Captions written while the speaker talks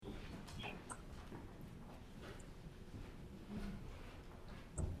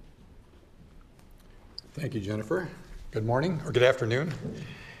Thank you, Jennifer. Good morning, or good afternoon.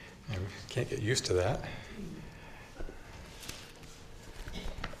 I can't get used to that.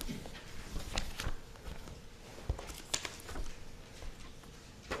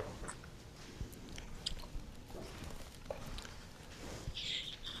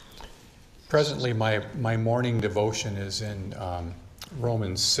 Presently, my morning devotion is in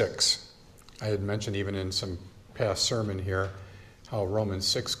Romans 6. I had mentioned even in some past sermon here how Romans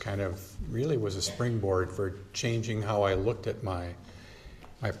 6 kind of really was a springboard for changing how I looked at my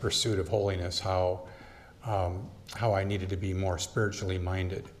pursuit of holiness, how I needed to be more spiritually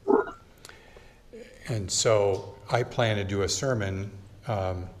minded. And so I plan to do a sermon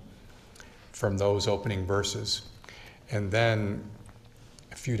from those opening verses. And then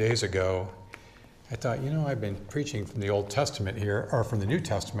a few days ago, I thought, I've been preaching from the Old Testament here, or from the New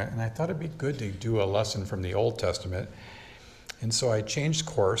Testament, and I thought it'd be good to do a lesson from the Old Testament. And so I changed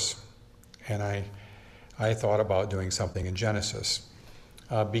course, and I thought about doing something in Genesis.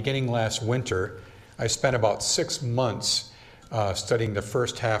 Beginning last winter, I spent about 6 months studying the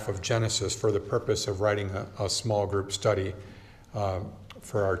first half of Genesis for the purpose of writing a small group study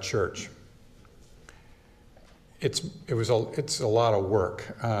for our church. It's a lot of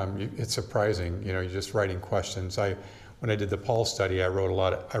work. It's surprising, you're just writing questions. When I did the Paul study, I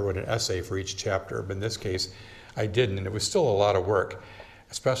wrote an essay for each chapter, but in this case, I didn't, and it was still a lot of work,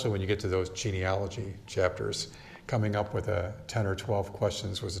 especially when you get to those genealogy chapters. Coming up with 10 or 12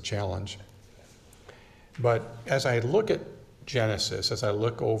 questions was a challenge. But as I look at Genesis, as I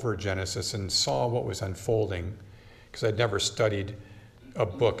look over Genesis and saw what was unfolding, because I'd never studied a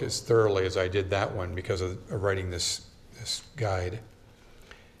book as thoroughly as I did that one because of writing this guide,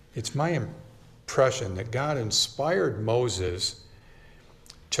 it's my impression that God inspired Moses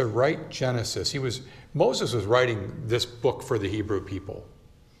to write Genesis. Moses was writing this book for the Hebrew people.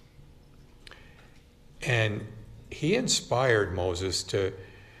 And he inspired Moses to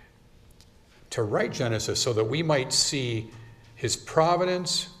write Genesis so that we might see his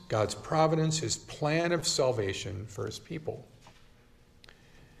providence, God's providence, his plan of salvation for his people.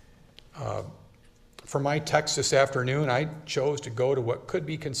 For my text this afternoon, I chose to go to what could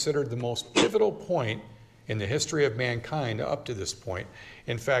be considered the most pivotal point in the history of mankind up to this point.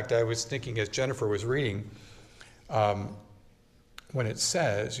 In fact, I was thinking as Jennifer was reading, when it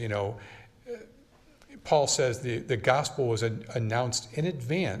says, Paul says the gospel was announced in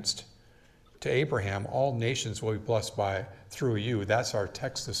advance to Abraham, all nations will be blessed through you. That's our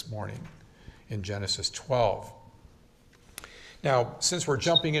text this morning in Genesis 12. Now, since we're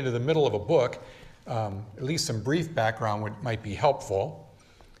jumping into the middle of a book, at least some brief background might be helpful.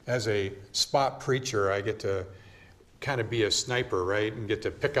 As a spot preacher, I get to kind of be a sniper, right, and get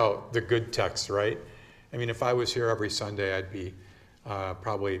to pick out the good text, right? I mean, if I was here every Sunday, I'd be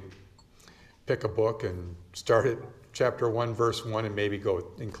probably pick a book and start at chapter 1, verse 1, and maybe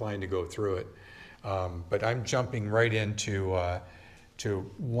inclined to go through it. But I'm jumping right into to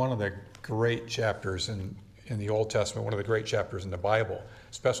one of the great chapters in the Old Testament, one of the great chapters in the Bible,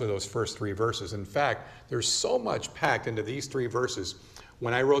 especially those first 3 verses. In fact, there's so much packed into these 3 verses.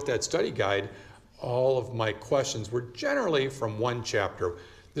 When I wrote that study guide, all of my questions were generally from one chapter.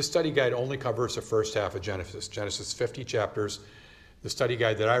 This study guide only covers the first half of Genesis. Genesis 50 chapters. The study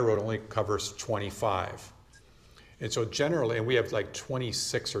guide that I wrote only covers 25. And so generally, and we have like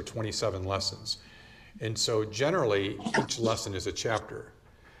 26 or 27 lessons. And so generally, each lesson is a chapter.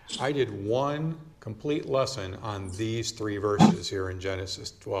 I did one complete lesson on these 3 verses here in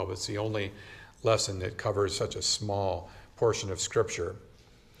Genesis 12. It's the only lesson that covers such a small portion of Scripture.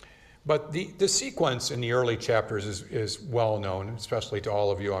 But the sequence in the early chapters is well known, especially to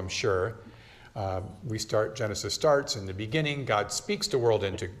all of you, I'm sure. Genesis starts in the beginning. God speaks the world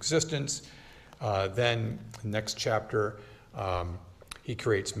into existence. Then, the next chapter, he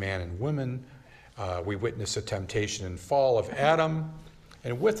creates man and woman. We witness the temptation and fall of Adam,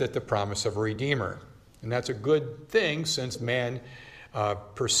 and with it, the promise of a Redeemer. And that's a good thing since man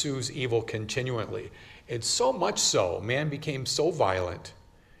pursues evil continually. And so much so, man became so violent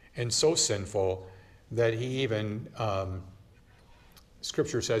and so sinful that he even,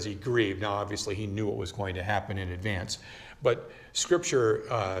 Scripture says he grieved. Now, obviously, he knew what was going to happen in advance. But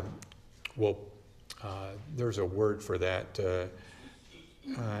Scripture there's a word for that.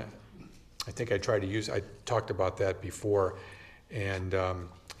 I think I talked about that before. And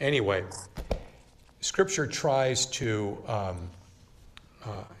anyway, Scripture tries to,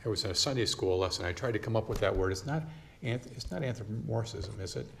 it was in a Sunday school lesson, I tried to come up with that word. It's not anthropomorphism,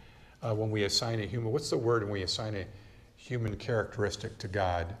 is it? When we assign a human, what's the word when we assign a human characteristic to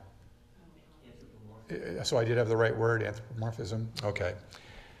God? So I did have the right word, anthropomorphism? Okay.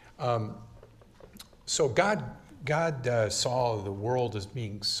 So God saw the world as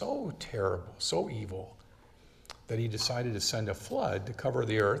being so terrible, so evil, that he decided to send a flood to cover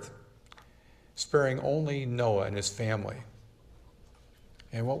the earth, sparing only Noah and his family.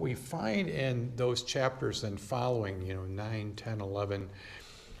 And what we find in those chapters then following, 9, 10, 11,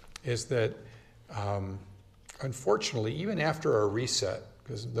 is that unfortunately, even after a reset,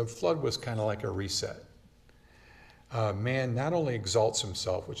 because the flood was kind of like a reset, man not only exalts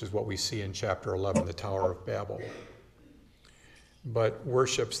himself, which is what we see in chapter 11, the Tower of Babel, but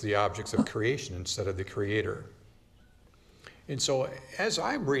worships the objects of creation instead of the Creator. And so as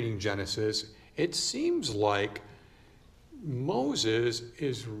I'm reading Genesis, it seems like Moses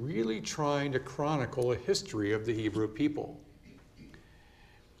is really trying to chronicle a history of the Hebrew people.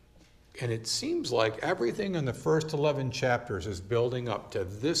 And it seems like everything in the first 11 chapters is building up to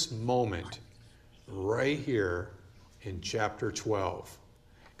this moment right here in chapter 12.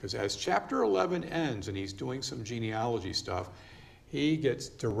 Because as chapter 11 ends and he's doing some genealogy stuff, he gets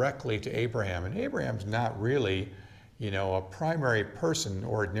directly to Abraham. And Abraham's not really, a primary person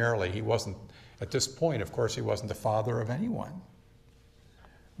ordinarily. He wasn't, at this point, of course, he wasn't the father of anyone.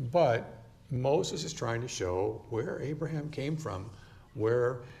 But Moses is trying to show where Abraham came from,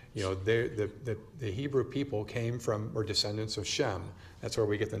 where the Hebrew people came from, or descendants of Shem. That's where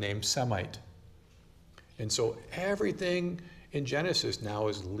we get the name Semite. And so everything in Genesis now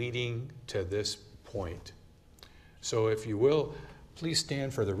is leading to this point. So if you will, please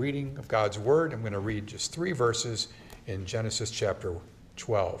stand for the reading of God's word. I'm going to read just 3 verses in Genesis chapter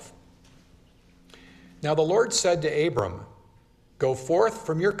 12. Now the Lord said to Abram, "Go forth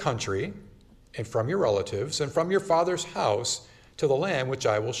from your country and from your relatives and from your father's house to the land which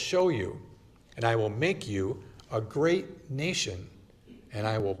I will show you, and I will make you a great nation, and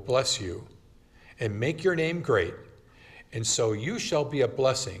I will bless you and make your name great, and so you shall be a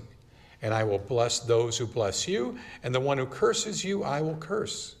blessing, and I will bless those who bless you, and the one who curses you I will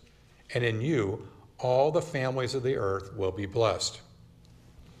curse, and in you all the families of the earth will be blessed."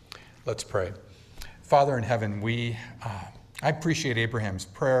 Let's pray. Father in heaven, I appreciate Abraham's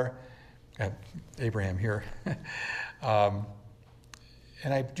prayer, Abraham here, and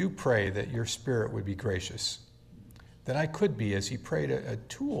I do pray that your Spirit would be gracious, that I could be, as he prayed, a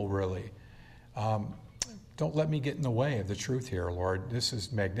tool, really. Don't let me get in the way of the truth here, Lord. This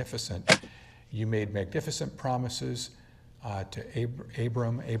is magnificent. You made magnificent promises to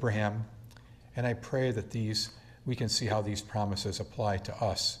Abraham, and I pray that we can see how these promises apply to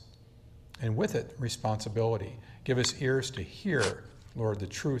us. And with it, responsibility. Give us ears to hear, Lord, the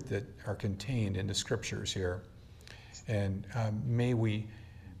truth that are contained in the scriptures here. And may we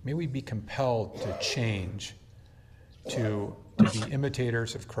be compelled to change, to be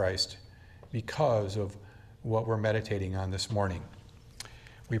imitators of Christ because of what we're meditating on this morning.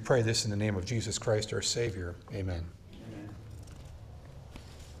 We pray this in the name of Jesus Christ, our Savior. Amen.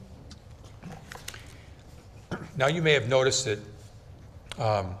 Now you may have noticed that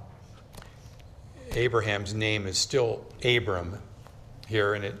Abraham's name is still Abram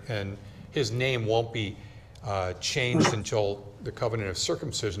here, and his name won't be changed until the covenant of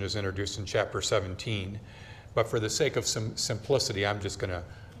circumcision is introduced in chapter 17. But for the sake of some simplicity, I'm just going to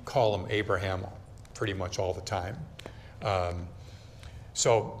call him Abraham pretty much all the time. And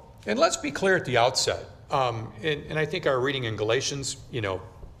let's be clear at the outset. And I think our reading in Galatians,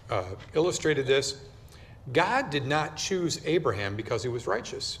 illustrated this. God did not choose Abraham because he was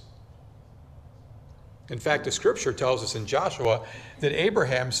righteous. In fact, the scripture tells us in Joshua that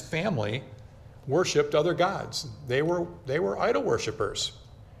Abraham's family worshipped other gods. They were idol worshipers.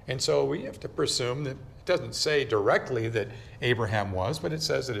 And so we have to presume that it doesn't say directly that Abraham was, but it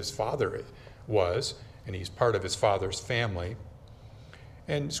says that his father was, and he's part of his father's family.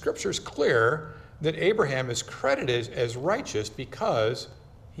 And scripture is clear that Abraham is credited as righteous because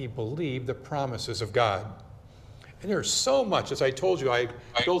he believed the promises of God. And there's so much. As I told you, I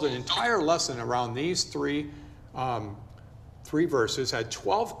built an entire lesson around these three verses, had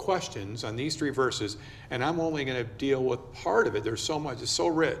 12 questions on these 3 verses, and I'm only going to deal with part of it. There's so much. It's so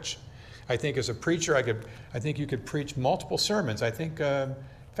rich. I think as a preacher, I think you could preach multiple sermons. I think I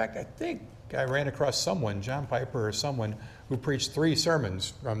ran across someone, John Piper or someone, who preached 3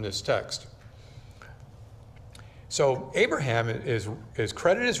 sermons from this text. So Abraham is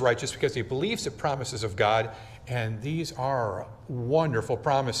credited as righteous because he believes the promises of God, and these are wonderful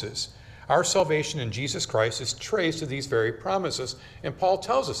promises. Our salvation in Jesus Christ is traced to these very promises, and Paul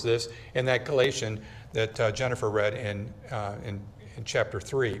tells us this in that Galatian that Jennifer read in chapter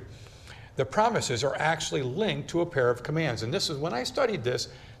 3. The promises are actually linked to a pair of commands, and this is when I studied this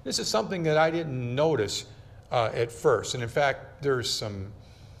is something that I didn't notice at first. And in fact, there's some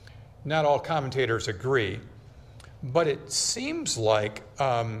not all commentators agree, but it seems like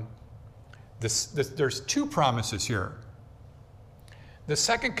there's two promises here. The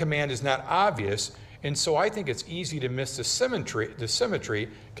second command is not obvious, and so I think it's easy to miss the symmetry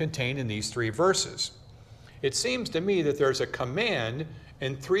contained in these three verses. It seems to me that there's a command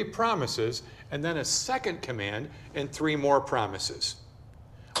and three promises, and then a second command and three more promises.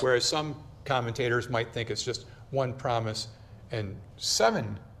 Whereas some commentators might think it's just one promise and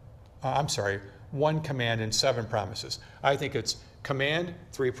one command and seven promises. I think it's command,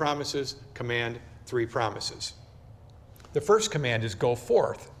 three promises, command, three promises. The first command is go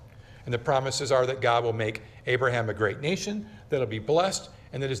forth. And the promises are that God will make Abraham a great nation, that he'll be blessed,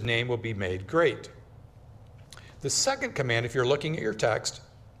 and that his name will be made great. The second command, if you're looking at your text,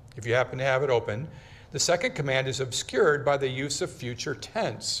 if you happen to have it open, the second command is obscured by the use of future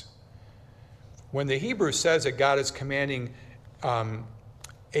tense. When the Hebrew says that God is commanding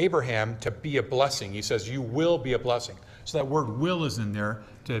Abraham to be a blessing, he says, you will be a blessing. So that word will is in there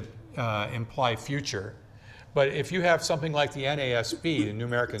to imply future. But if you have something like the NASB, the New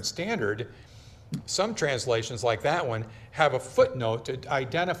American Standard, some translations like that one have a footnote to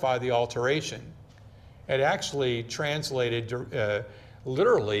identify the alteration. It actually translated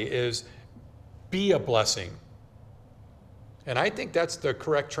literally is be a blessing. And I think that's the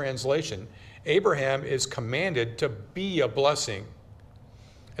correct translation. Abraham is commanded to be a blessing.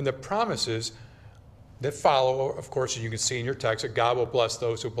 And the promises that follow, of course, as you can see in your text, that God will bless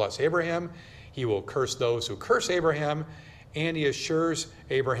those who bless Abraham. He will curse those who curse Abraham, and he assures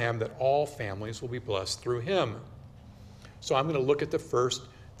Abraham that all families will be blessed through him. So I'm going to look at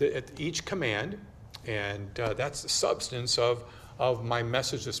at each command, and that's the substance of my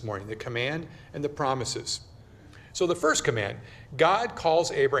message this morning, the command and the promises. So the first command, God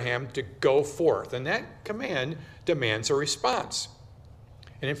calls Abraham to go forth, and that command demands a response.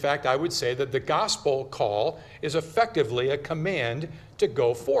 And in fact, I would say that the gospel call is effectively a command to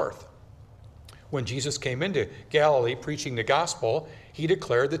go forth. When Jesus came into Galilee preaching the gospel, he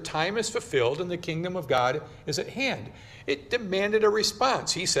declared the time is fulfilled and the kingdom of God is at hand. It demanded a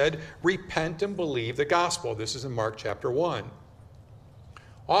response. He said, repent and believe the gospel. This is in Mark chapter 1.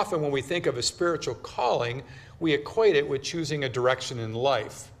 Often when we think of a spiritual calling, we equate it with choosing a direction in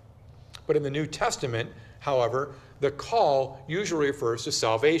life. But in the New Testament, however, the call usually refers to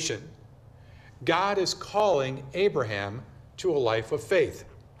salvation. God is calling Abraham to a life of faith.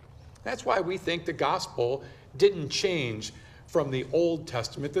 That's why we think the gospel didn't change from the Old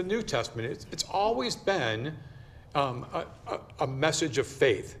Testament to the New Testament. It's always been a message of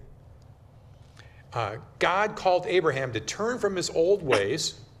faith. God called Abraham to turn from his old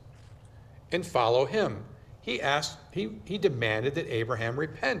ways and follow him. He demanded that Abraham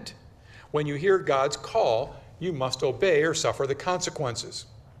repent. When you hear God's call, you must obey or suffer the consequences.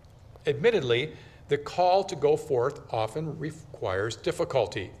 Admittedly, the call to go forth often requires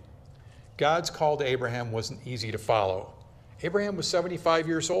difficulty. God's call to Abraham wasn't easy to follow. Abraham was 75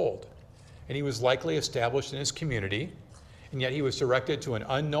 years old, and he was likely established in his community, and yet he was directed to an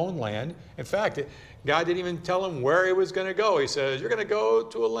unknown land. In fact, God didn't even tell him where he was going to go. He says, you're going to go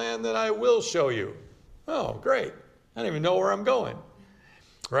to a land that I will show you. Oh, great. I don't even know where I'm going,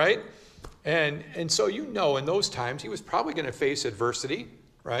 right? And so in those times, he was probably going to face adversity,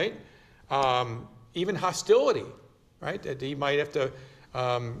 right? Even hostility, right? That he might have to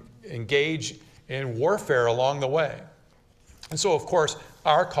engage in warfare along the way. And so, of course,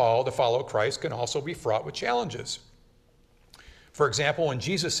 our call to follow Christ can also be fraught with challenges. For example, when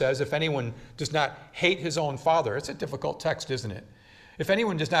Jesus says, if anyone does not hate his own father, it's a difficult text, isn't it? If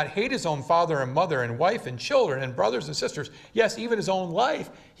anyone does not hate his own father and mother and wife and children and brothers and sisters, yes, even his own life,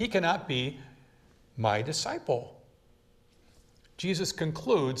 he cannot be my disciple. Jesus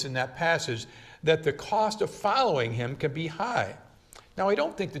concludes in that passage that the cost of following him can be high. Now, I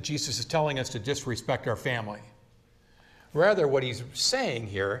don't think that Jesus is telling us to disrespect our family. Rather, what he's saying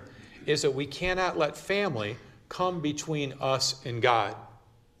here is that we cannot let family come between us and God.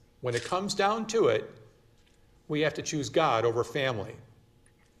 When it comes down to it, we have to choose God over family.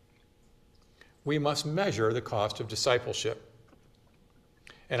 We must measure the cost of discipleship.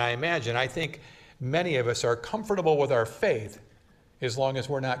 And I think many of us are comfortable with our faith as long as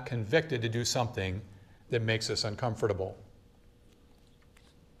we're not convicted to do something that makes us uncomfortable.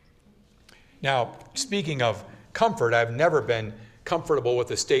 Now, speaking of comfort, I've never been comfortable with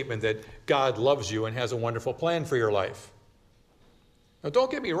the statement that God loves you and has a wonderful plan for your life. Now,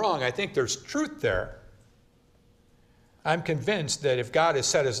 don't get me wrong, I think there's truth there. I'm convinced that if God has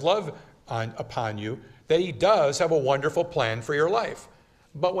set his love upon you, that he does have a wonderful plan for your life.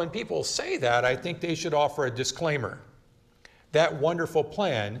 But when people say that, I think they should offer a disclaimer. That wonderful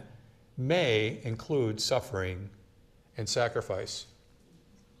plan may include suffering and sacrifice.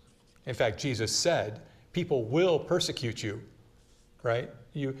 In fact, Jesus said, people will persecute you, right?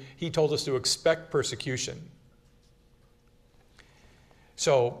 He told us to expect persecution.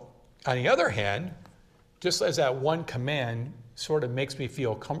 So, on the other hand, just as that one command sort of makes me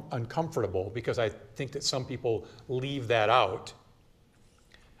feel uncomfortable because I think that some people leave that out,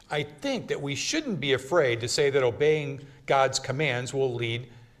 I think that we shouldn't be afraid to say that obeying God's commands will lead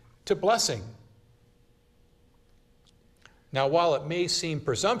to blessing. Now, while it may seem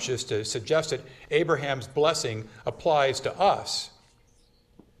presumptuous to suggest that Abraham's blessing applies to us,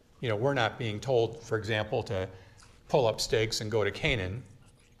 we're not being told, for example, to pull up stakes and go to Canaan.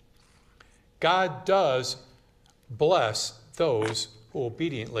 God does bless those who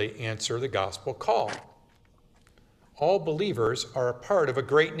obediently answer the gospel call. All believers are a part of a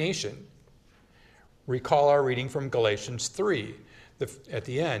great nation. Recall our reading from Galatians 3. At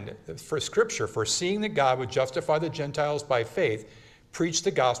the end, for Scripture, foreseeing that God would justify the Gentiles by faith, preached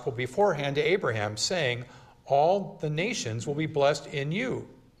the gospel beforehand to Abraham, saying, all the nations will be blessed in you.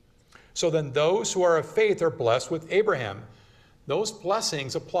 So then those who are of faith are blessed with Abraham. Those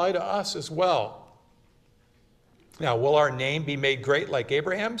blessings apply to us as well. Now, will our name be made great like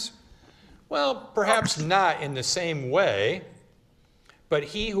Abraham's? Well, perhaps not in the same way, but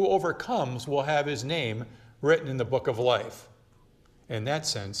he who overcomes will have his name written in the book of life. In that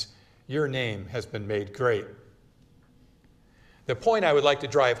sense, your name has been made great. The point I would like to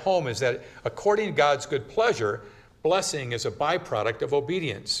drive home is that according to God's good pleasure, blessing is a byproduct of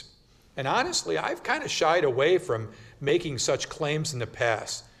obedience. And honestly, I've kind of shied away from making such claims in the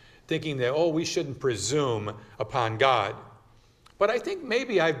past, thinking that, we shouldn't presume upon God. But I think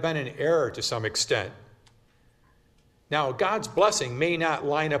maybe I've been in error to some extent. Now, God's blessing may not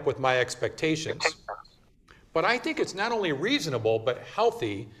line up with my expectations, but I think it's not only reasonable, but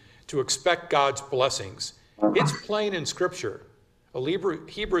healthy to expect God's blessings. It's plain in Scripture.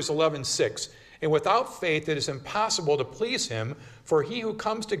 Hebrews 11:6. And without faith it is impossible to please him, for he who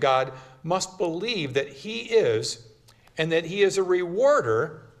comes to God must believe that he is, and that he is a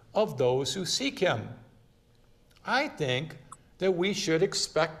rewarder of those who seek him. I think that we should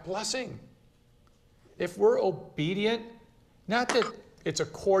expect blessing. If we're obedient, not that it's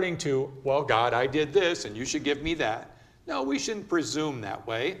according to, God, I did this and you should give me that. No, we shouldn't presume that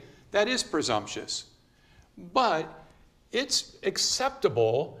way. That is presumptuous. But it's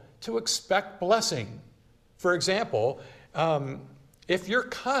acceptable to expect blessing. For example, if you're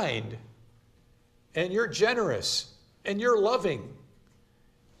kind and you're generous and you're loving,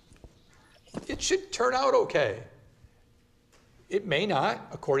 it should turn out okay. It may not,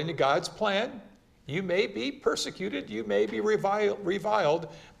 according to God's plan. You may be persecuted, you may be reviled,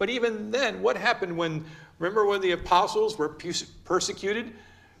 but even then, what happened remember when the apostles were persecuted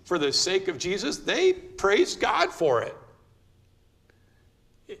for the sake of Jesus? They praised God for it.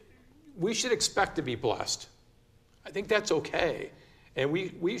 We should expect to be blessed. I think that's okay. And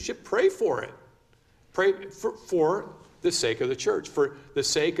we should pray for it. Pray for the sake of the church, for the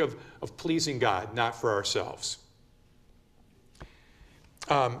sake of pleasing God, not for ourselves.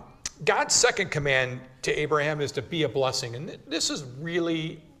 God's second command to Abraham is to be a blessing. And this is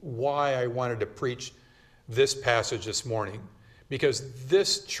really why I wanted to preach this passage this morning, because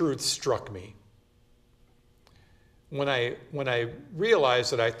this truth struck me. When I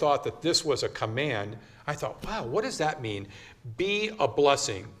realized that I thought that this was a command, I thought, wow, what does that mean? Be a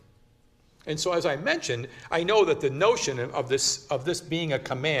blessing. And so as I mentioned, I know that the notion of this being a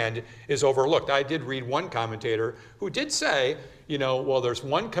command is overlooked. I did read one commentator who did say, there's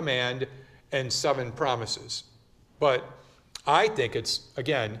one command and 7 promises. But I think it's,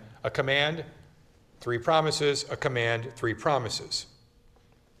 again, a command, 3 promises, a command, 3 promises.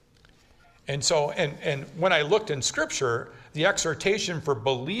 And so, and when I looked in Scripture, the exhortation for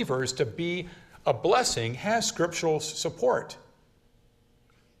believers to be a blessing has scriptural support.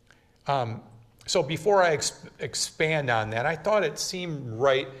 So before I expand on that, I thought it seemed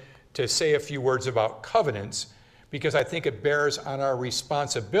right to say a few words about covenants, because I think it bears on our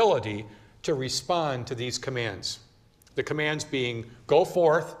responsibility to respond to these commands. The commands being, go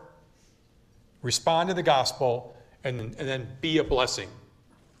forth, respond to the gospel, and then be a blessing.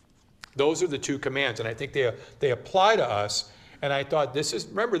 Those are the 2 commands, and I think they apply to us. And I thought, this is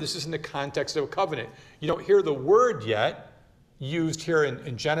in the context of a covenant. You don't hear the word yet used here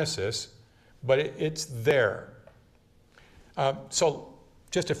in Genesis, but it's there. So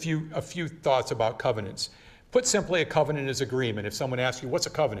just a few thoughts about covenants. Put simply, a covenant is agreement. If someone asks you, what's a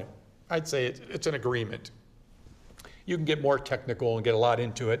covenant? I'd say it's an agreement. You can get more technical and get a lot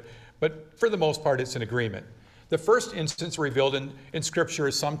into it, but for the most part, it's an agreement. The first instance revealed in Scripture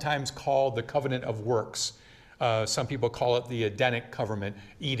is sometimes called the covenant of works. Some people call it the Edenic covenant,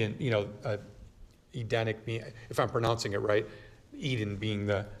 Eden, Edenic, if I'm pronouncing it right, Eden being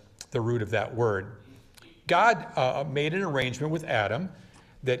the root of that word. God made an arrangement with Adam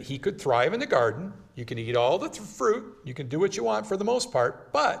that he could thrive in the garden. You can eat all the fruit. You can do what you want for the most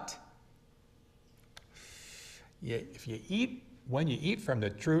part. But when you eat from the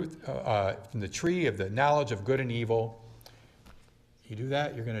from the tree of the knowledge of good and evil, you do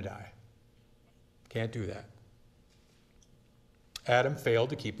that, you're going to die. Can't do that. Adam failed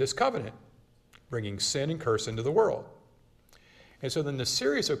to keep this covenant, bringing sin and curse into the world. And so then the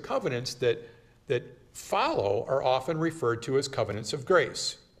series of covenants that follow are often referred to as covenants of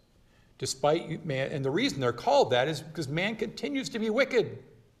grace. Despite man, and the reason they're called that is because man continues to be wicked.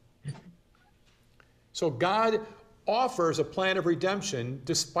 So God offers a plan of redemption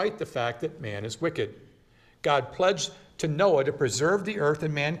despite the fact that man is wicked. God pledged to Noah to preserve the earth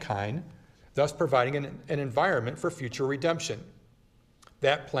and mankind, thus providing an environment for future redemption.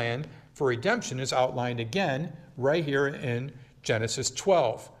 That plan for redemption is outlined again right here in Genesis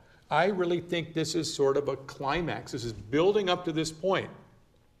 12. I really think this is sort of a climax. This is building up to this point.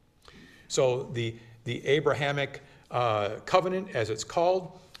 So the Abrahamic covenant, as it's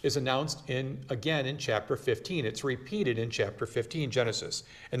called, is announced again in chapter 15. It's repeated in chapter 15, Genesis.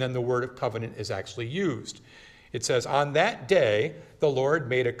 And then the word of covenant is actually used. It says, "On that day, the Lord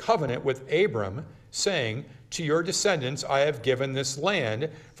made a covenant with Abram, saying, 'To your descendants I have given this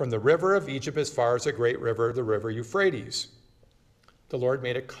land, from the river of Egypt as far as the great river, the river Euphrates.'" The Lord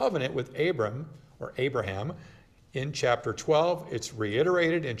made a covenant with Abraham in chapter 12. It's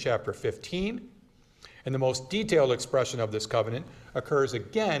reiterated in chapter 15. And the most detailed expression of this covenant occurs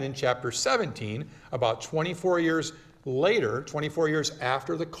again in chapter 17, about 24 years later, 24 years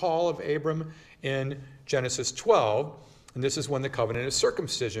after the call of Abram in Genesis 12. And this is when the covenant of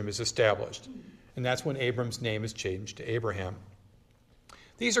circumcision is established. And that's when Abram's name is changed to Abraham.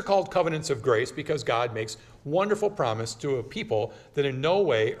 These are called covenants of grace because God makes wonderful promise to a people that in no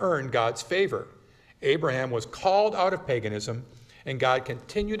way earn God's favor. Abraham was called out of paganism, and God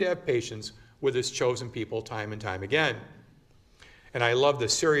continued to have patience with his chosen people time and time again. And I love the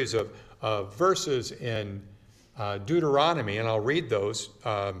series of verses in Deuteronomy, and I'll read those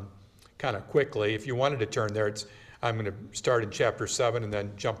kind of quickly. If you wanted to turn there, I'm going to start in chapter 7 and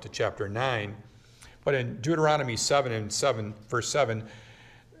then jump to chapter 9. But in Deuteronomy 7, verse 7,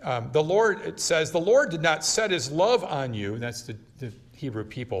 it says, "The Lord did not set his love on you," that's the Hebrew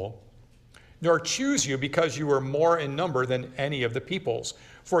people, "nor choose you because you were more in number than any of the peoples.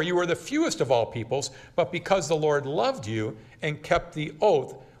 For you were the fewest of all peoples, but because the Lord loved you and kept the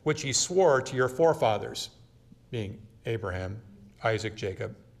oath which he swore to your forefathers," being Abraham, Isaac,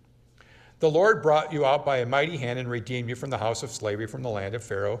 Jacob. "The Lord brought you out by a mighty hand and redeemed you from the house of slavery, from the land of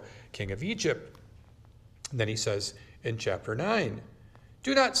Pharaoh, king of Egypt." And then he says in chapter 9,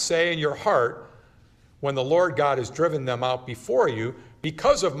 "Do not say in your heart, when the Lord God has driven them out before you,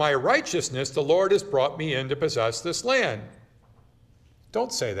 'Because of my righteousness, the Lord has brought me in to possess this land.'"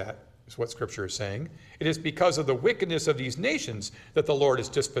 Don't say that, is what Scripture is saying. "It is because of the wickedness of these nations that the Lord is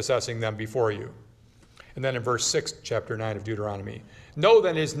dispossessing them before you." And then in verse 6, chapter 9 of Deuteronomy, "Know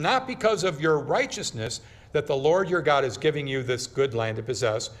that it is not because of your righteousness that the Lord your God is giving you this good land to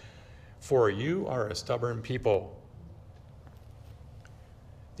possess, for you are a stubborn people."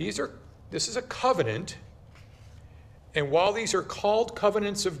 This is a covenant, and while these are called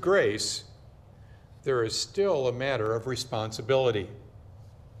covenants of grace, there is still a matter of responsibility.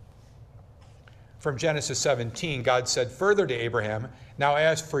 From Genesis 17, God said further to Abraham, "Now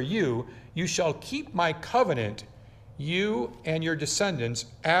as for you, you shall keep my covenant, you and your descendants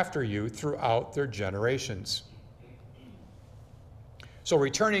after you throughout their generations." So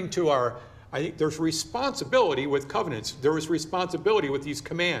returning to I think there's responsibility with covenants. There was responsibility with these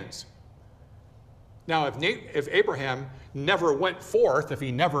commands. Now, if Abraham never went forth, if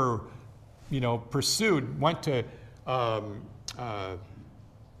he never, went to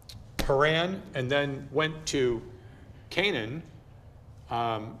Haran and then went to Canaan,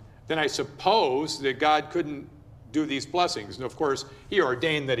 then I suppose that God couldn't do these blessings. And of course, he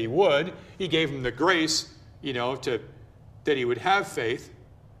ordained that he would. He gave him the grace, that he would have faith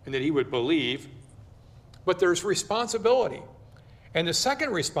and that he would believe. But there's responsibility. And the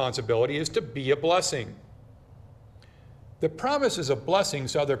second responsibility is to be a blessing. The promises of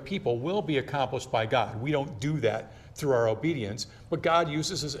blessings to other people will be accomplished by God. We don't do that through our obedience, but God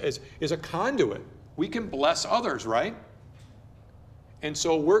uses us as a conduit. We can bless others, right? And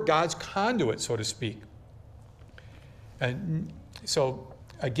so we're God's conduit, so to speak. And so,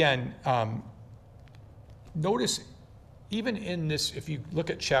 again, notice, even in this, if you look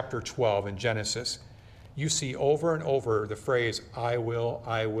at chapter 12 in Genesis, you see over and over the phrase, I will,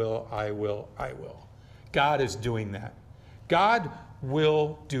 I will, I will, I will. God is doing that. God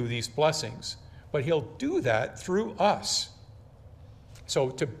will do these blessings, but he'll do that through us. So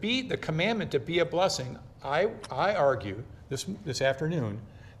to be the commandment to be a blessing, I argue this afternoon,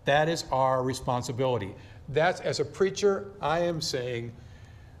 that is our responsibility. That's, as a preacher, I am saying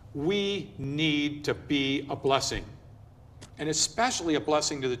we need to be a blessing, and especially a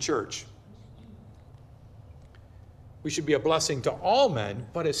blessing to the church. We should be a blessing to all men,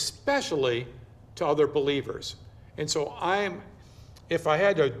 but especially to other believers. And so if I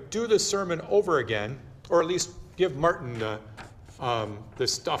had to do this sermon over again, or at least give Martin the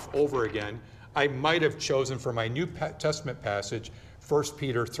stuff over again, I might have chosen for my New Testament passage, 1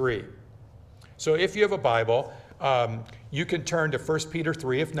 Peter 3. So if you have a Bible, you can turn to 1 Peter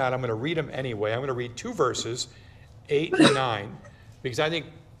 3. If not, I'm going to read them anyway. I'm going to read 2 verses, 8 and 9, because I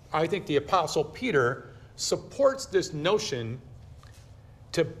think the Apostle Peter supports this notion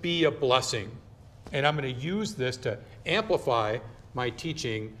to be a blessing. And I'm going to use this to amplify my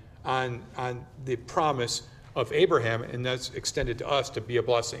teaching on the promise of Abraham, and that's extended to us to be a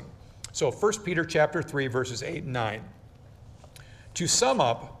blessing. So 1 Peter chapter 3, verses 8 and 9. To sum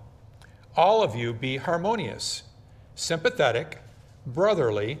up, all of you be harmonious, sympathetic,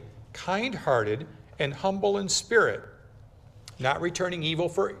 brotherly, kind-hearted, and humble in spirit, not returning evil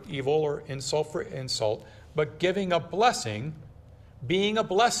for evil or insult for insult, but giving a blessing, being a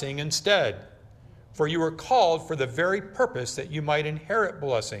blessing instead. For you were called for the very purpose that you might inherit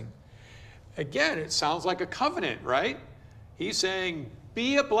blessing. Again, it sounds like a covenant, right? He's saying,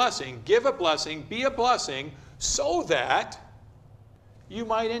 be a blessing, give a blessing, be a blessing, so that you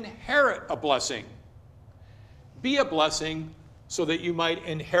might inherit a blessing. Be a blessing so that you might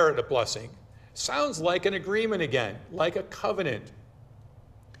inherit a blessing. Sounds like an agreement again, like a covenant.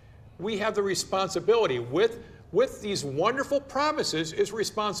 We have the responsibility with these wonderful promises is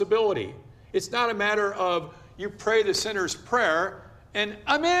responsibility. It's not a matter of you pray the sinner's prayer and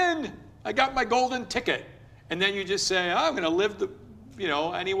I'm in. I got my golden ticket. And then you just say, oh, I'm going to live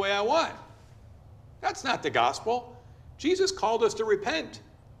any way I want. That's not the gospel. Jesus called us to repent,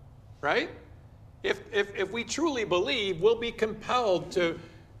 right? If we truly believe, we'll be compelled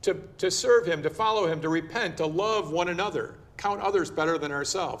to serve him, to follow him, to repent, to love one another, count others better than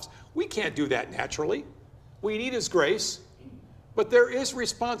ourselves. We can't do that naturally. We need his grace, but there is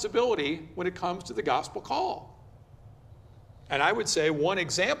responsibility when it comes to the gospel call. And I would say one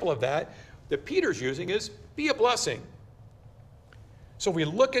example of that Peter's using is be a blessing. So we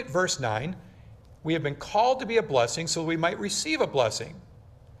look at verse 9. We have been called to be a blessing so we might receive a blessing.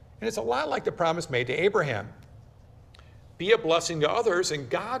 And it's a lot like the promise made to Abraham. Be a blessing to others, and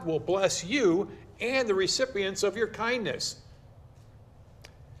God will bless you and the recipients of your kindness.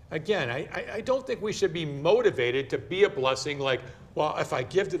 Again, I don't think we should be motivated to be a blessing like, well, if I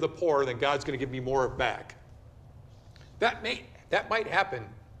give to the poor, then God's going to give me more back. That might happen.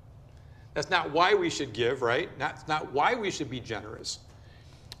 That's not why we should give, right? That's not why we should be generous.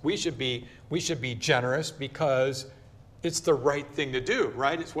 We should be generous because it's the right thing to do,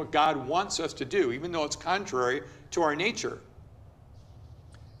 right? It's what God wants us to do, even though it's contrary to our nature.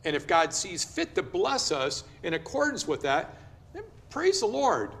 And if God sees fit to bless us in accordance with that, then praise the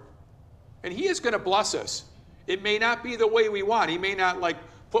Lord. And he is going to bless us. It may not be the way we want. He may not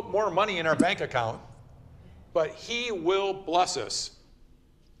put more money in our bank account, but he will bless us.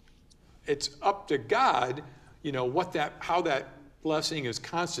 It's up to God, how that blessing is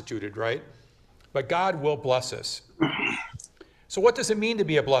constituted, right? But God will bless us. So what does it mean to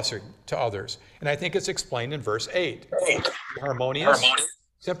be a blessing to others? And I think it's explained in verse 8. Harmonious,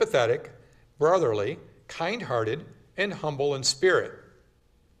 sympathetic, brotherly, kind-hearted, and humble in spirit,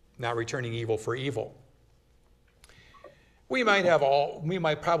 not returning evil for evil. We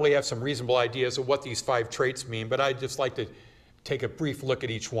might probably have some reasonable ideas of what these 5 traits mean, but I'd just like to take a brief look at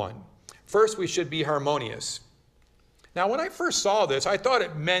each one. First, we should be harmonious. Now, when I first saw this, I thought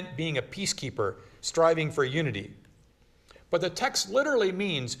it meant being a peacekeeper, striving for unity. But the text literally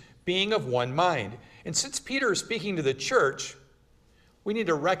means being of one mind. And since Peter is speaking to the church, we need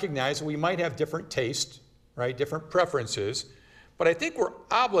to recognize that we might have different tastes, right? Different preferences. But I think we're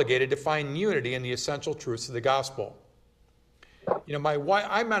obligated to find unity in the essential truths of the gospel. My wife,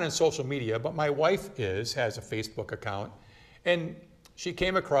 I'm not on social media, but my wife has a Facebook account. And she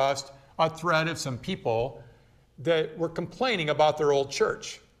came across a thread of some people that were complaining about their old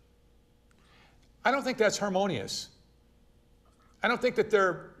church. I don't think that's harmonious. I don't think that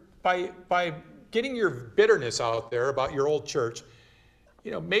they're, by getting your bitterness out there about your old church,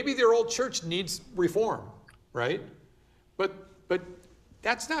 maybe their old church needs reform. right? But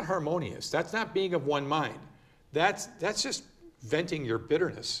that's not harmonious. That's not being of one mind. That's just venting your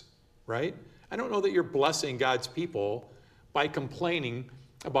bitterness, right? I don't know that you're blessing God's people by complaining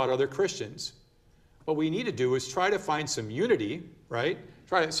about other Christians. What we need to do is try to find some unity, right?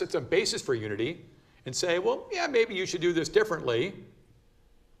 Try to set some basis for unity and say, well, yeah, maybe you should do this differently.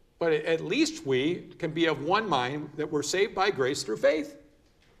 But at least we can be of one mind that we're saved by grace through faith,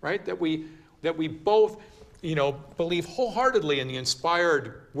 right? That we both, believe wholeheartedly in the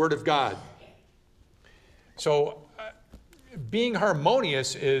inspired Word of God. So being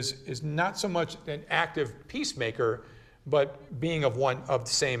harmonious is not so much an active peacemaker, but being of the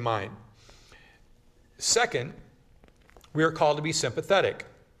same mind. Second, we are called to be sympathetic.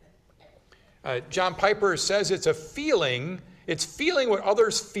 John Piper says it's a feeling. It's feeling what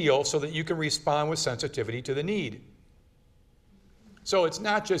others feel so that you can respond with sensitivity to the need. So it's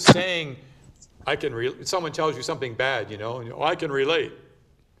not just saying, someone tells you something bad, I can relate,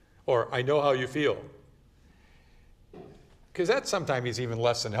 or I know how you feel. Because that sometimes is even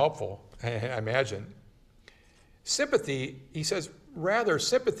less than helpful, I imagine. Sympathy, he says, rather,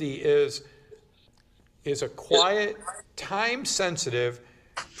 sympathy is a quiet, time-sensitive,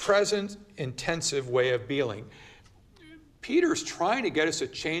 present, intensive way of being. Peter's trying to get us to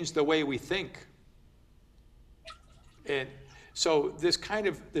change the way we think. And so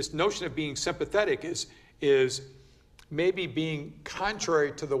this notion of being sympathetic is maybe being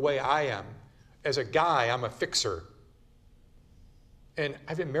contrary to the way I am. As a guy, I'm a fixer. And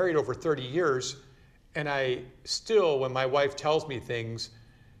I've been married over 30 years, and I still, when my wife tells me things,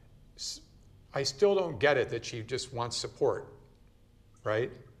 I still don't get it that she just wants support,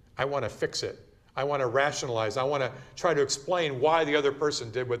 right? I want to fix it. I want to rationalize. I want to try to explain why the other person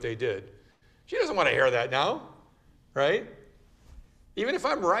did what they did. She doesn't want to hear that now, right? Even if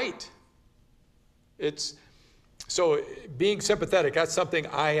I'm right. So being sympathetic, that's something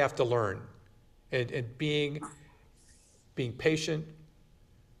I have to learn. And being patient,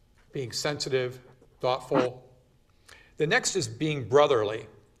 being sensitive, thoughtful. The next is being brotherly.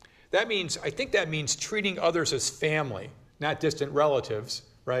 I think that means treating others as family, not distant relatives,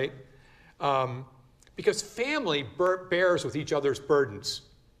 right? Because family bears with each other's burdens.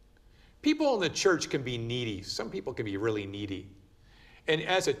 People in the church can be needy. Some people can be really needy. And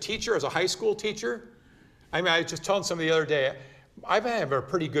as a teacher, as a high school teacher, I was just telling somebody the other day, I've had a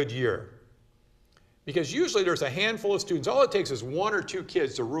pretty good year. Because usually there's a handful of students. All it takes is one or two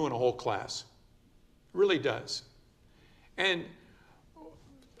kids to ruin a whole class. It really does. And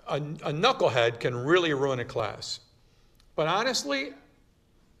a knucklehead can really ruin a class. But honestly,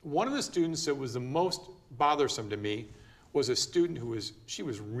 one of the students that was the most bothersome to me was a student she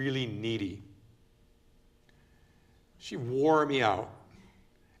was really needy. She wore me out.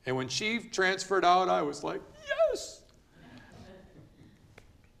 And when she transferred out, I was like, yes!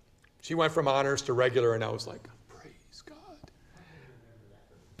 She went from honors to regular, and I was like, praise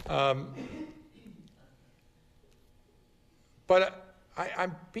God. But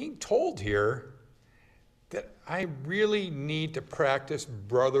I'm being told here that I really need to practice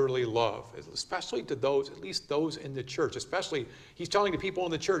brotherly love, especially to at least those in the church. Especially, he's telling the people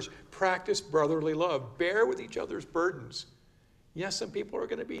in the church, practice brotherly love. Bear with each other's burdens. Yes, some people are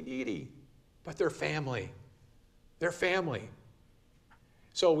going to be needy, but they're family. They're family.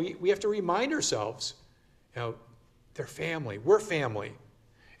 So we have to remind ourselves, they're family. We're family.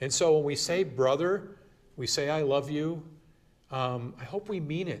 And so when we say brother, we say I love you. I hope we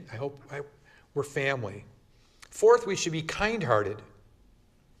mean it. We're family. Fourth, we should be kind-hearted.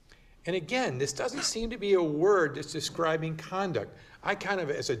 And again, this doesn't seem to be a word that's describing conduct. I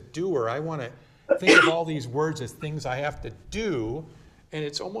as a doer, I want to think of all these words as things I have to do, and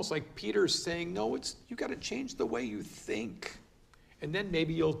it's almost like Peter's saying, no, you got to change the way you think, and then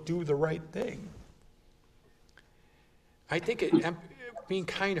maybe you'll do the right thing. I think being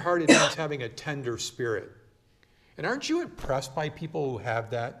kind-hearted means having a tender spirit. And aren't you impressed by people who have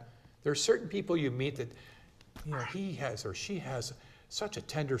that? There are certain people you meet that, he has or she has such a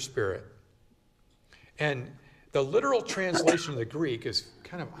tender spirit. And the literal translation of the Greek is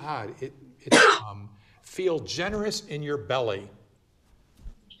kind of odd. It's feel generous in your belly.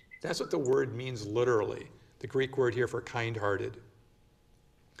 That's what the word means literally, the Greek word here for kind-hearted.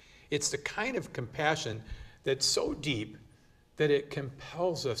 It's the kind of compassion that's so deep that it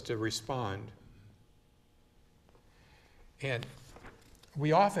compels us to respond. And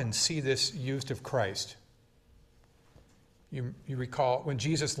we often see this used of Christ. You recall when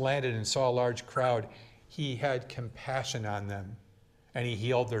Jesus landed and saw a large crowd, he had compassion on them and he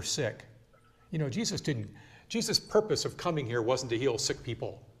healed their sick. Jesus' purpose of coming here wasn't to heal sick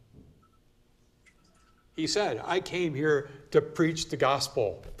people. He said, I came here to preach the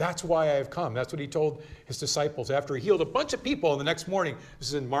gospel. That's why I have come. That's what he told his disciples after he healed a bunch of people. And the next morning, this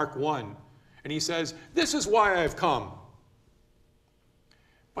is in Mark 1, and he says, this is why I have come.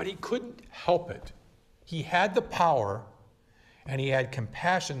 But he couldn't help it. He had the power, and he had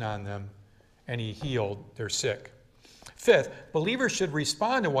compassion on them, and he healed their sick. Fifth, believers should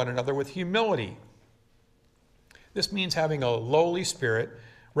respond to one another with humility. This means having a lowly spirit,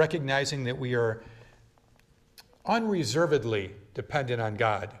 recognizing that we are unreservedly dependent on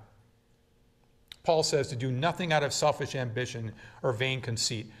God. Paul says to do nothing out of selfish ambition or vain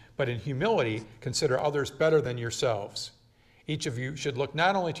conceit, but in humility consider others better than yourselves. Each of you should look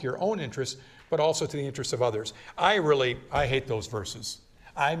not only to your own interests, but also to the interests of others. I hate those verses.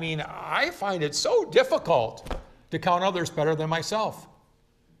 I mean, I find it so difficult to count others better than myself.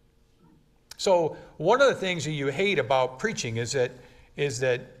 So one of the things that you hate about preaching is that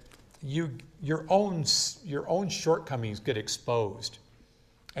your own shortcomings get exposed.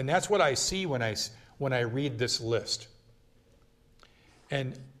 And that's what I see when I read this list.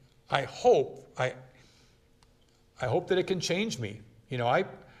 And I hope that it can change me. You know, I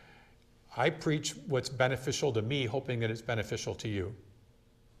preach what's beneficial to me, hoping that it's beneficial to you.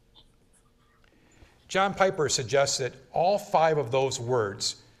 John Piper suggests that all 5 of those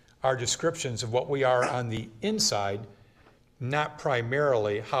words are descriptions of what we are on the inside, not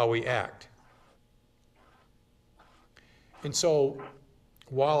primarily how we act. And so,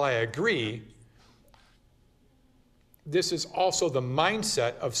 while I agree, this is also the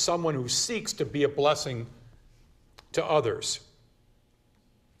mindset of someone who seeks to be a blessing to others.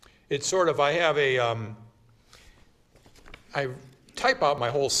 It's sort of, I type out my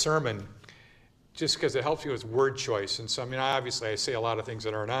whole sermon just because it helps me with word choice. And so, I mean, obviously I say a lot of things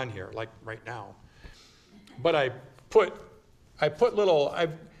that aren't on here, like right now. But I've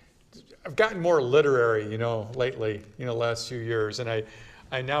gotten more literary, lately, last few years. And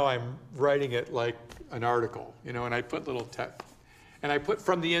now I'm writing it like an article, and I put little text. And I put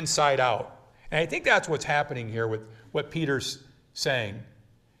from the inside out. And I think that's what's happening here with what Peter's saying.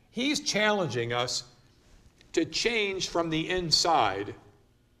 He's challenging us to change from the inside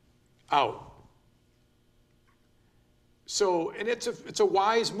out. So, and it's a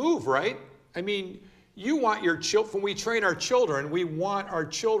wise move, right? I mean, you want your children, when we train our children, we want our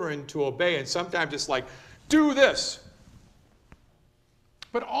children to obey. And sometimes it's like, do this.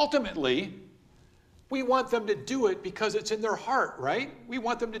 But ultimately, we want them to do it because it's in their heart, right? We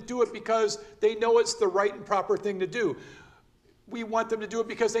want them to do it because they know it's the right and proper thing to do. We want them to do it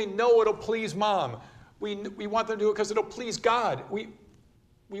because they know it'll please mom. We want them to do it because it'll please God. We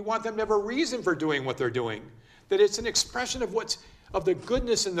want them to have a reason for doing what they're doing. That it's an expression of the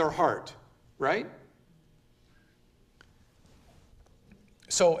goodness in their heart, right?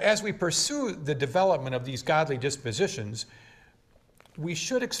 So as we pursue the development of these godly dispositions, we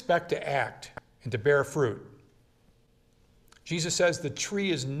should expect to act and to bear fruit. Jesus says the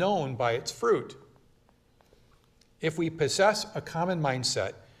tree is known by its fruit. If we possess a common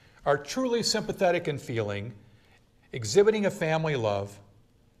mindset, are truly sympathetic in feeling, exhibiting a family love,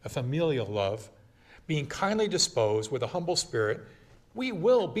 a familial love, being kindly disposed with a humble spirit, we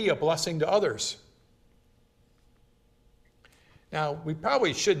will be a blessing to others. Now, we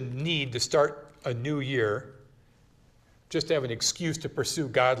probably shouldn't need to start a new year just to have an excuse to pursue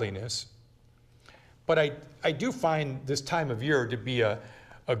godliness. But I do find this time of year to be a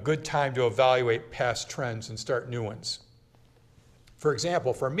good time to evaluate past trends and start new ones. For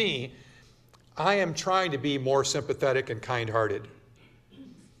example, for me, I am trying to be more sympathetic and kind-hearted.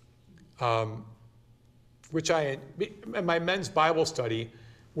 In my men's Bible study,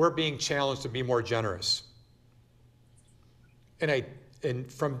 we're being challenged to be more generous.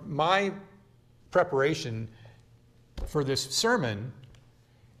 And from my preparation for this sermon,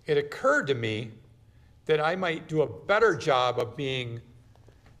 it occurred to me that I might do a better job of being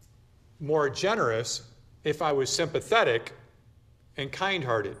more generous if I was sympathetic and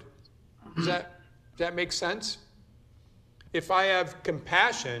kind-hearted. Does that make sense? If I have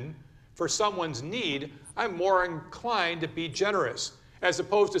compassion for someone's need, I'm more inclined to be generous, as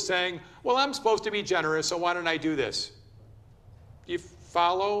opposed to saying, well, I'm supposed to be generous, so why don't I do this? Do you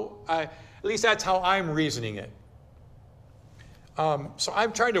follow? At least that's how I'm reasoning it. So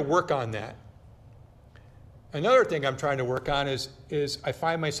I'm trying to work on that. Another thing I'm trying to work on is I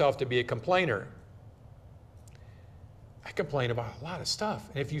find myself to be a complainer. I complain about a lot of stuff.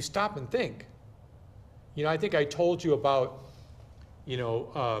 And if you stop and think, I think I told you about,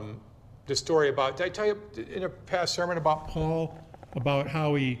 the story about, did I tell you in a past sermon about Paul, about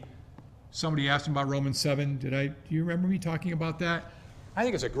how somebody asked him about Romans 7? Do you remember me talking about that? I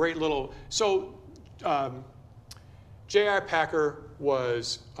think it's a great so J.I. Packer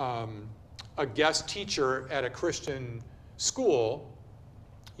was a guest teacher at a Christian school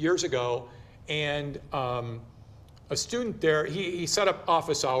years ago, and a student there, he set up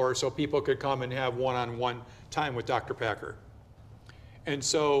office hours so people could come and have one-on-one time with Dr. Packer. And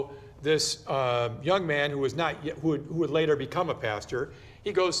so this young man who was not yet, who would later become a pastor,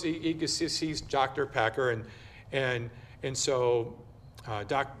 he sees Dr. Packer, and so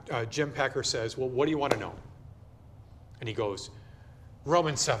Jim Packer says, well, what do you want to know? And he goes,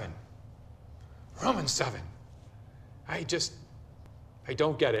 Romans 7. Romans 7. I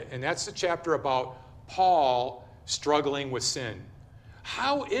don't get it. And that's the chapter about Paul struggling with sin.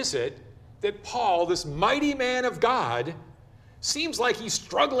 How is it that Paul, this mighty man of God, seems like he's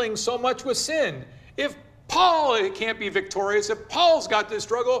struggling so much with sin? If Paul can't be victorious, if Paul's got this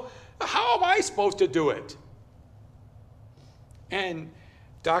struggle, how am I supposed to do it? And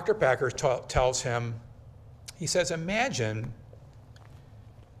Dr. Packer tells him, he says, imagine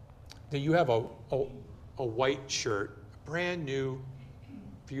that you have a white shirt, a brand new,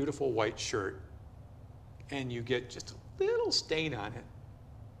 beautiful white shirt, and you get just a little stain on it.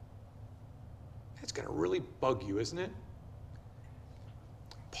 That's going to really bug you, isn't it?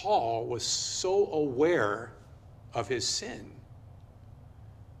 Paul was so aware of his sin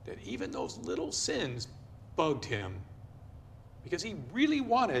that even those little sins bugged him because he really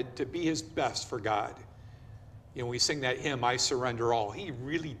wanted to be his best for God. You know, we sing that hymn, I Surrender All. He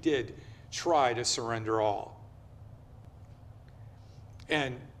really did try to surrender all.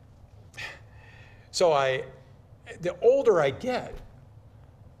 And so the older I get,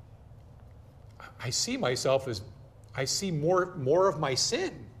 I see myself as, I see more of my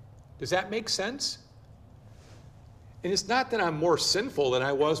sin. Does that make sense? And it's not that I'm more sinful than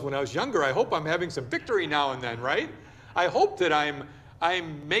I was when I was younger. I hope I'm having some victory now and then, right? I hope that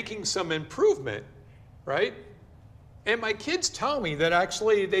I'm making some improvement, right? And my kids tell me that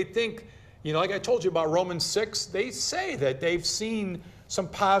actually they think, you know, like I told you about Romans 6, they say that they've seen some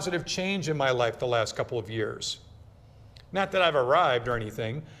positive change in my life the last couple of years. Not that I've arrived or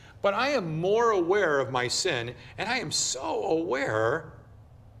anything, but I am more aware of my sin, and I am so aware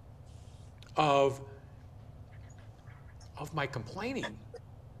of my complaining.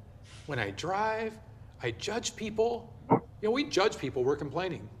 When I drive, I judge people. You know, we judge people, we're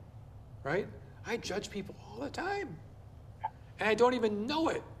complaining, right? I judge people all the time. And I don't even know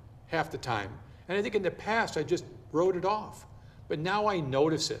it half the time. And I think in the past, I just wrote it off. But now I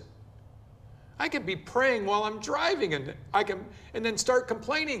notice it. I can be praying while I'm driving and then start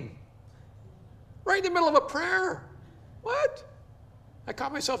complaining. Right in the middle of a prayer. What? I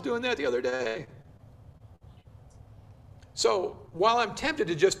caught myself doing that the other day. So while I'm tempted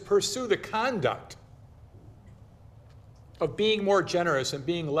to just pursue the conduct of being more generous and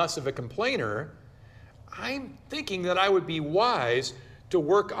being less of a complainer, I'm thinking that I would be wise to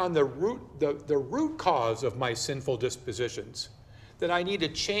work on the root cause of my sinful dispositions. That I need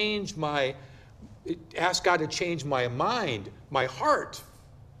to ask God to change my mind, my heart.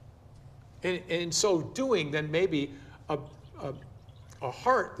 And in so doing, then maybe a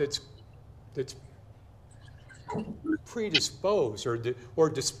heart that's predisposed or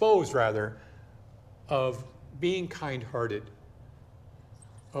disposed rather of being kind-hearted,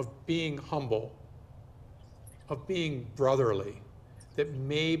 of being humble, of being brotherly, that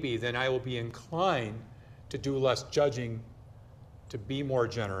maybe then I will be inclined to do less judging, to be more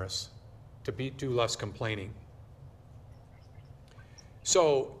generous, to do less complaining.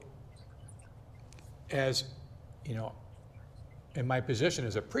 So, as you know, in my position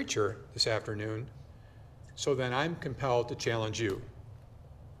as a preacher this afternoon, so then I'm compelled to challenge you.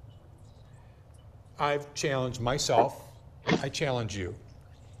 I've challenged myself, I challenge you.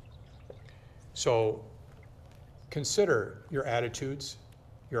 So consider your attitudes,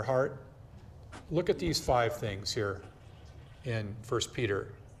 your heart. Look at these 5 things here in 1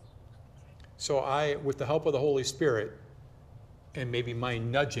 Peter. So I, with the help of the Holy Spirit, and maybe my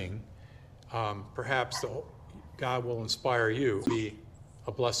nudging, perhaps God will inspire you to be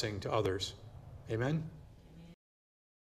a blessing to others. Amen?